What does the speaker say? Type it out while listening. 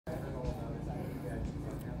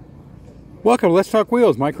Welcome to Let's Talk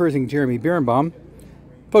Wheels. Mike Herzing, Jeremy Birnbaum.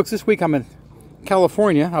 Folks, this week I'm in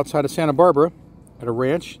California, outside of Santa Barbara, at a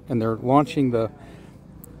ranch, and they're launching the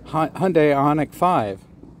Hyundai Ioniq5.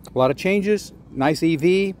 A lot of changes, nice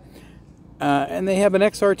EV, and they have an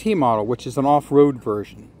XRT model, which is an off-road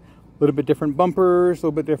version. A little bit different bumpers, a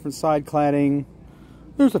little bit different side cladding.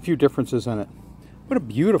 There's a few differences in it. What a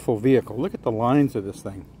beautiful vehicle. Look at the lines of this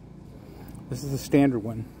thing. This is the standard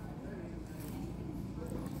one.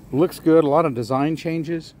 Looks good, a lot of design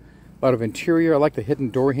changes, a lot of interior. I like the hidden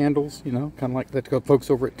door handles, you know, kind of like the folks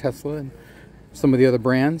over at Tesla and some of the other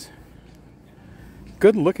brands.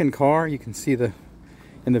 Good looking car. You can see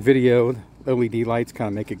in the video, the LED lights kind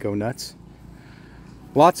of make it go nuts.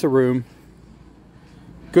 Lots of room,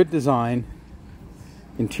 good design,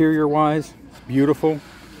 interior wise, it's beautiful.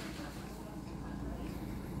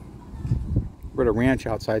 We're at a ranch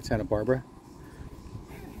outside Santa Barbara.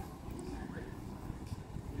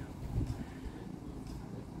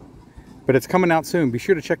 But it's coming out soon. Be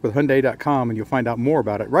sure to check with Hyundai.com and you'll find out more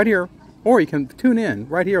about it right here. Or you can tune in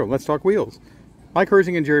right here on Let's Talk Wheels. Mike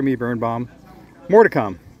Herzing and Jeremy Birnbaum. More to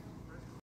come.